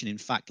transition. In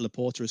fact,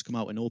 Laporta has come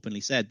out and openly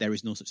said there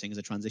is no such thing as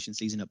a transition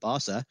season at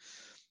Barca.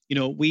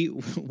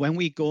 When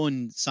we go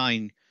and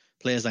sign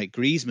players like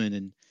Griezmann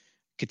and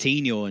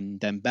Coutinho and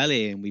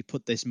Dembele, and we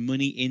put this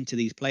money into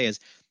these players,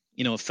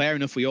 fair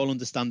enough, we all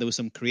understand there was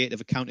some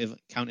creative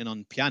accounting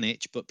on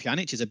Pjanic, but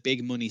Pjanic is a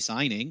big money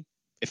signing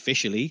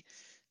officially.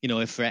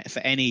 For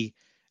any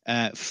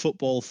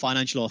football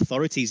financial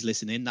authorities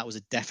listening, that was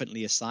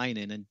definitely a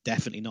sign-in and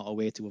definitely not a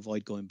way to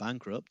avoid going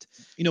bankrupt.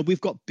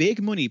 We've got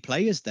big money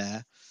players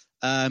there,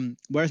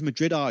 whereas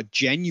Madrid are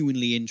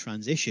genuinely in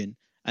transition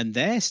and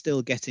they're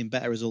still getting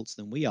better results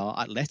than we are.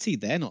 Atleti,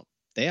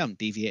 they haven't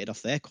deviated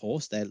off their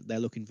course. They're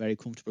looking very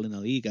comfortable in La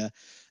Liga.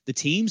 The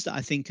teams that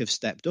I think have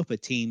stepped up are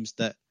teams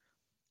that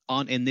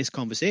aren't in this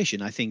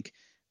conversation. I think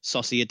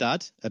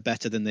Sociedad are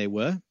better than they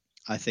were.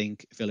 I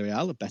think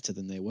Villarreal are better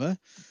than they were.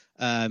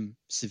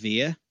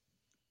 Sevilla,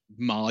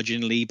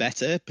 marginally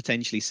better,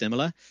 potentially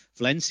similar.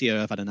 Valencia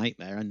have had a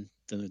nightmare, and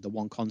the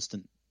one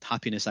constant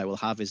happiness I will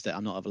have is that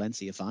I'm not a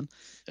Valencia fan,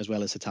 as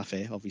well as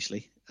Getafe,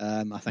 obviously.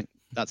 I think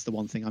that's the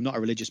one thing. I'm not a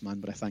religious man,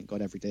 but I thank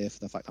God every day for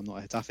the fact I'm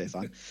not a Getafe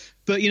fan.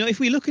 But, if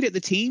we look at it, the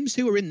teams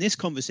who are in this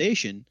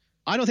conversation,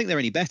 I don't think they're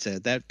any better.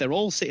 They're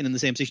all sitting in the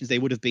same positions they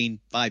would have been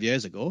 5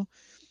 years ago.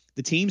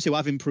 The teams who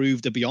have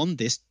improved are beyond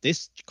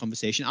this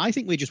conversation. I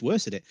think we're just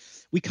worse at it.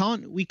 We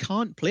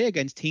can't play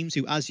against teams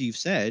who, as you've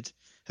said,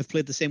 have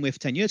played the same way for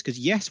 10 years. Because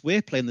yes,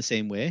 we're playing the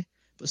same way,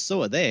 but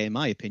so are they, in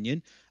my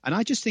opinion. And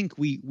I just think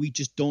we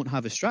just don't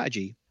have a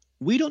strategy.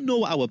 We don't know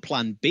what our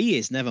plan B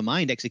is, never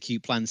mind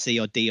execute plan C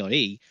or D or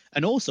E.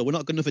 And also, we're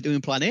not good enough at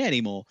doing plan A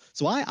anymore.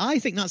 So I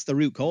think that's the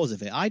root cause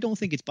of it. I don't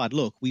think it's bad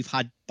luck. We've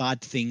had bad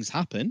things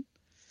happen.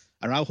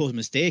 Araujo's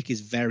mistake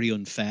is very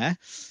unfair.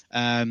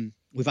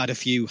 we've had a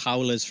few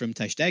howlers from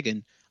Ter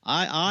Stegen.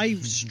 I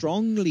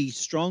strongly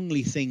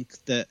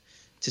think that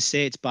to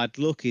say it's bad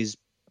luck is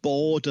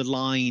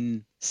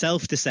borderline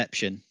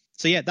self-deception.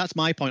 So yeah, that's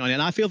my point on it,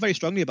 and I feel very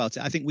strongly about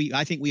it. I think we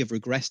have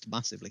regressed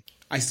massively.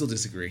 I still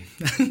disagree.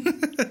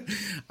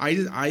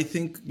 I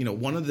think,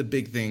 one of the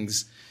big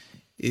things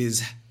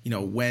is,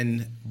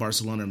 when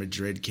Barcelona or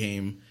Madrid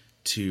came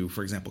to,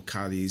 for example,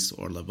 Cadiz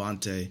or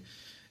Levante,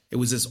 it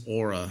was this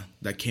aura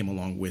that came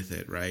along with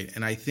it, right?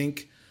 And I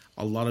think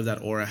a lot of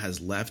that aura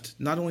has left,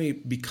 not only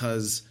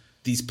because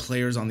these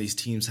players on these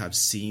teams have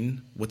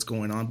seen what's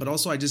going on, but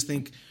also I just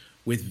think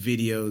with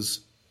videos,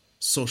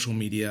 social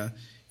media,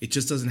 it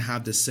just doesn't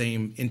have the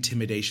same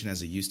intimidation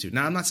as it used to.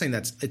 Now, I'm not saying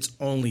it's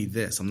only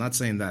this. I'm not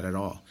saying that at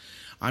all.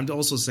 I'm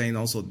also saying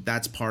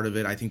that's part of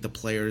it. I think the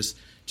players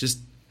just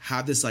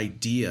have this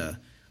idea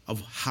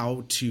of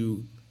how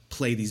to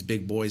play these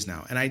big boys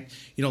now. And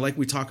like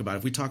we talk about,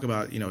 if we talk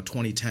about,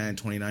 2010,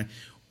 29,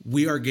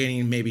 we are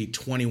getting maybe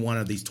 21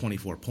 of these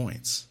 24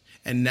 points.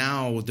 And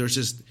now there's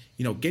just,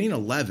 getting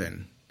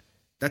 11,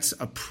 that's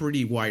a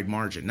pretty wide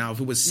margin. Now, if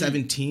it was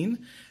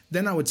 17,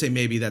 then I would say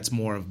maybe that's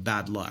more of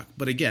bad luck.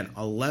 But again,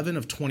 11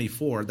 of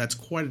 24, that's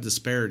quite a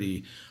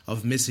disparity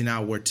of missing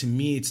out, where to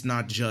me, it's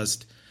not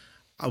just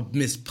a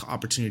missed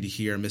opportunity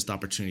here, a missed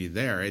opportunity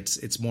there.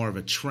 It's more of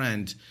a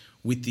trend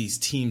with these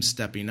teams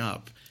stepping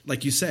up.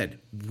 Like you said,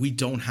 we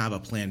don't have a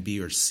plan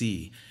B or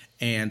C.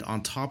 And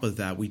on top of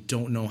that, we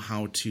don't know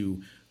how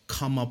to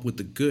come up with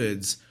the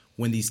goods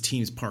when these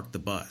teams park the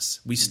bus.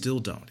 We still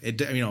don't.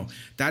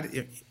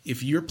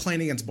 If you're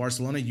playing against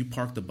Barcelona, you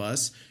park the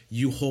bus,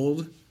 you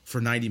hold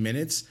for 90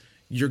 minutes,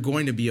 you're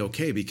going to be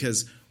okay,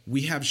 because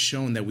we have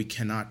shown that we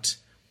cannot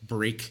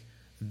break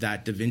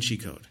that Da Vinci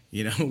Code.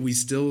 We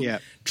still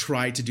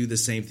try to do the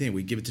same thing.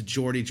 We give it to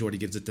Jordi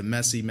gives it to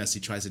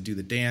Messi tries to do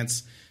the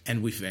dance,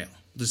 and we fail,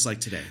 just like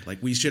today.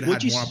 Like, we should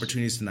have had more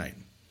opportunities tonight.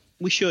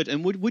 We should.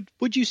 And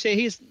would you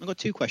say, I've got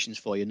two questions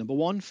for you. Number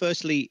one,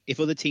 firstly, if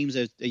other teams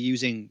are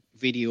using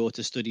video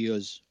to study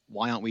us,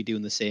 why aren't we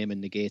doing the same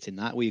and negating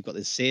that? We've got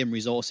the same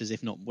resources,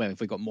 if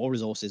we've got more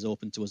resources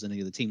open to us than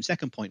any other team.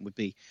 Second point would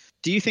be,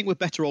 do you think we're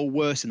better or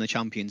worse in the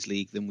Champions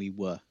League than we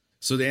were?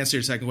 So to answer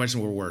your second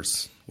question, we're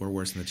worse. We're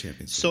worse in the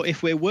Champions League. So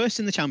if we're worse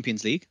in the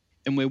Champions League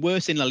and we're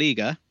worse in La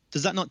Liga,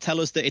 does that not tell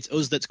us that it's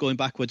us that's going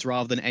backwards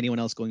rather than anyone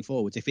else going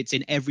forwards? If it's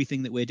in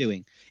everything that we're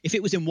doing, if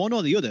it was in one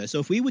or the other, so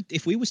if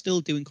we were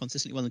still doing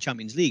consistently well in the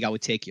Champions League, I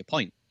would take your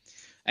point.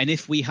 And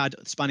if we had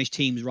Spanish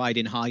teams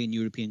riding high in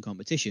European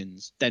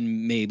competitions,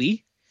 then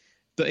maybe.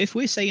 But if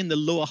we're saying the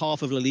lower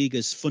half of La Liga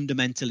is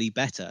fundamentally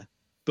better,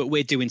 but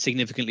we're doing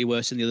significantly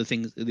worse than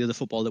the other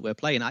football that we're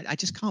playing, I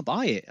just can't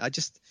buy it.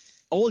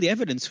 All the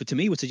evidence to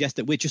me would suggest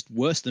that we're just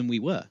worse than we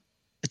were.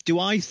 Do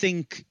I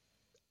think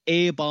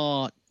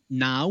Eibar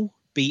now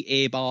beat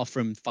Eibar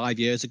from 5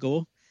 years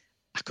ago?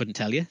 I couldn't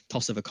tell you.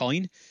 Toss of a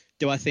coin.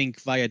 Do I think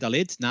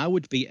Valladolid now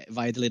would beat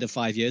Valladolid of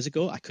 5 years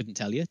ago? I couldn't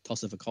tell you.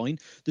 Toss of a coin.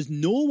 There's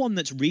no one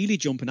that's really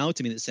jumping out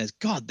to me that says,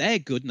 God, they're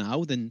good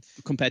now than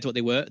compared to what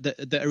they were,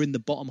 that are in the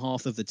bottom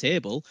half of the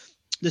table.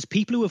 There's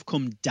people who have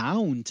come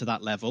down to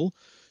that level.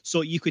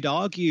 So you could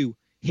argue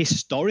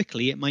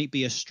historically it might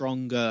be a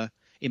stronger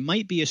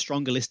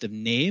list of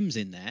names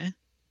in there,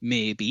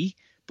 maybe,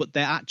 but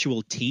their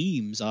actual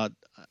teams are,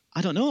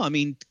 I don't know. I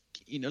mean,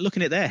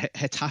 looking at their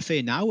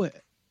Getafe now,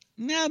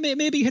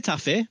 maybe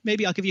Getafe.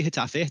 Maybe I'll give you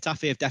Getafe.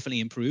 Getafe have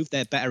definitely improved.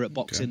 They're better at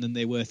boxing than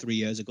they were 3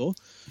 years ago.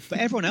 But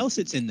everyone else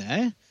that's in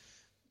there,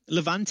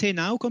 Levante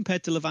now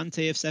compared to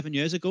Levante of 7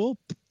 years ago,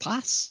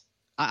 pass.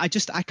 I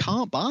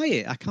can't buy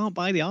it. I can't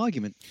buy the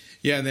argument.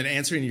 Yeah, and then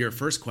answering your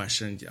first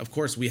question, of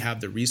course we have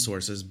the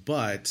resources,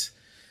 but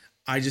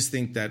I just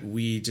think that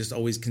we just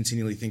always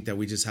continually think that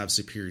we just have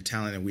superior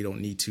talent and we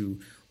don't need to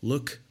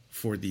look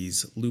for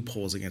these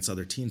loopholes against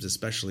other teams,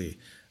 especially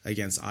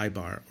against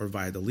Eibar or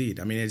Valladolid.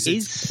 I mean,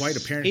 it's quite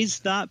apparent. Is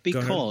that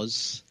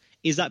because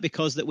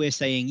that we're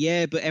saying,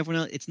 yeah, but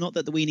everyone else, it's not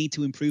that we need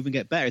to improve and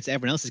get better. It's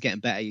everyone else is getting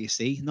better, you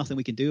see. Nothing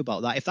we can do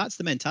about that. If that's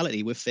the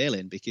mentality, we're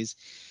failing because,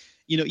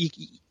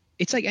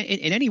 it's like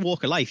in any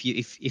walk of life,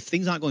 if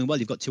things aren't going well,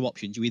 you've got two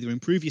options. You either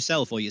improve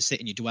yourself or you sit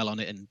and you dwell on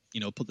it and,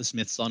 put the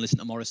Smiths on, listen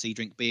to Morrissey,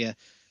 drink beer,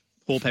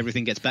 hope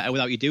everything gets better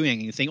without you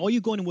doing anything, or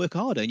you go and work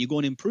harder and you go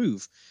and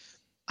improve.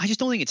 I just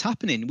don't think it's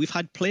happening. We've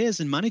had players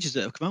and managers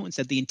that have come out and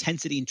said the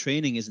intensity in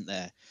training isn't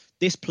there.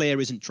 This player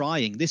isn't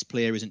trying. This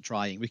player isn't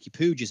trying. Ricky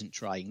Puig isn't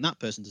trying. That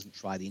person doesn't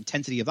try. The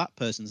intensity of that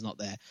person's not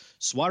there.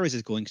 Suarez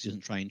is going because he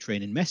doesn't try and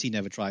train, and Messi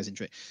never tries and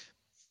train.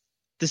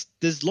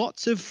 There's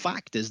lots of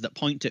factors that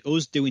point to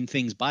us doing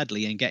things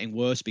badly and getting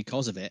worse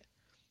because of it.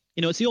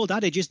 It's the old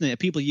adage, isn't it?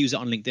 People use it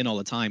on LinkedIn all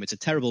the time. It's a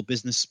terrible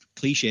business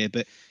cliche,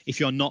 but if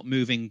you're not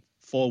moving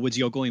forwards,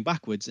 you're going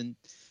backwards. And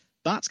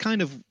that's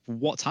kind of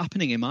what's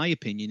happening, in my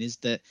opinion, is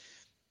that,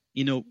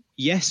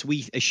 yes,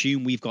 we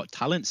assume we've got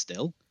talent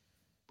still,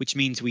 which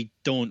means we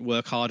don't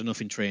work hard enough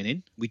in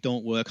training. We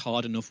don't work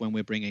hard enough when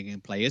we're bringing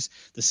in players.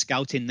 The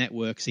scouting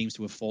network seems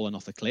to have fallen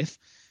off a cliff.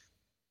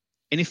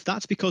 And if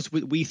that's because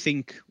we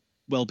think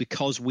well,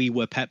 because we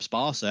were Pep's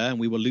Barca and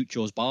we were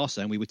Lucho's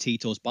Barca and we were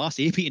Tito's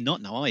Barca. You're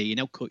not now, are you?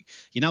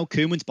 You're now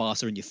Koeman's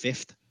Barca and you're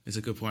fifth. It's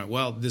a good point.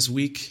 Well, this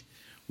week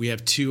we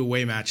have 2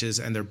 away matches,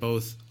 and they're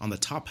both on the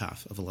top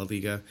half of La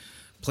Liga.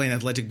 Playing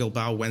Athletic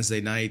Bilbao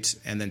Wednesday night,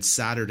 and then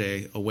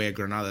Saturday away at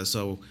Granada.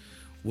 So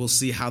we'll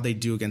see how they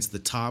do against the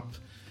top.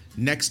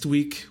 Next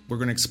week, we're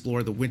going to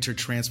explore the winter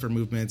transfer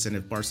movements and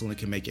if Barcelona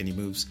can make any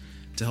moves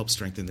to help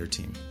strengthen their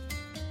team.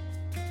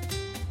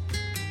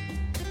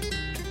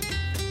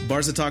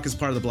 Barca Talk is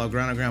part of the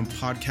Blaugranagram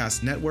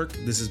Podcast Network.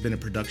 This has been a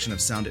production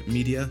of Sound It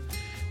Media.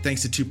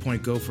 Thanks to 2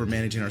 Point Go for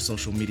managing our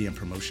social media and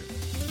promotion.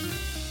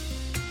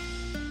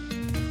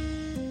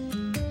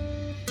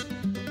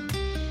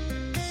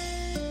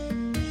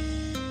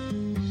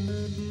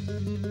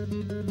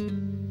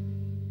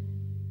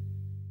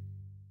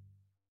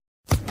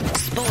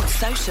 Sports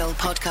Social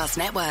Podcast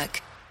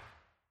Network.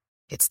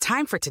 It's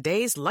time for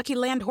today's Lucky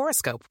Land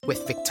horoscope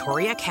with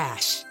Victoria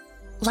Cash.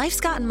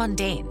 Life's gotten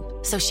mundane,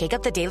 so shake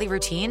up the daily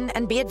routine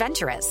and be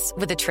adventurous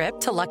with a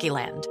trip to Lucky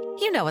Land.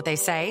 You know what they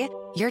say,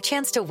 your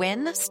chance to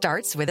win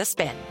starts with a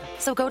spin.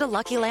 So go to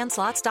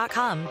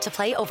LuckyLandSlots.com to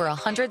play over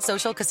 100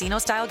 social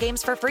casino-style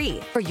games for free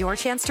for your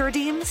chance to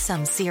redeem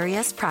some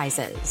serious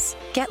prizes.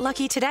 Get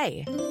lucky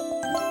today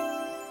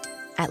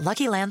at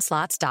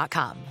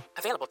LuckyLandSlots.com.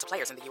 Available to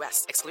players in the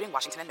U.S., excluding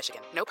Washington and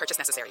Michigan. No purchase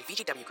necessary.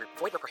 VGW Group.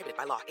 Void where prohibited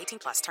by law.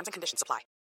 18+. Terms and conditions apply.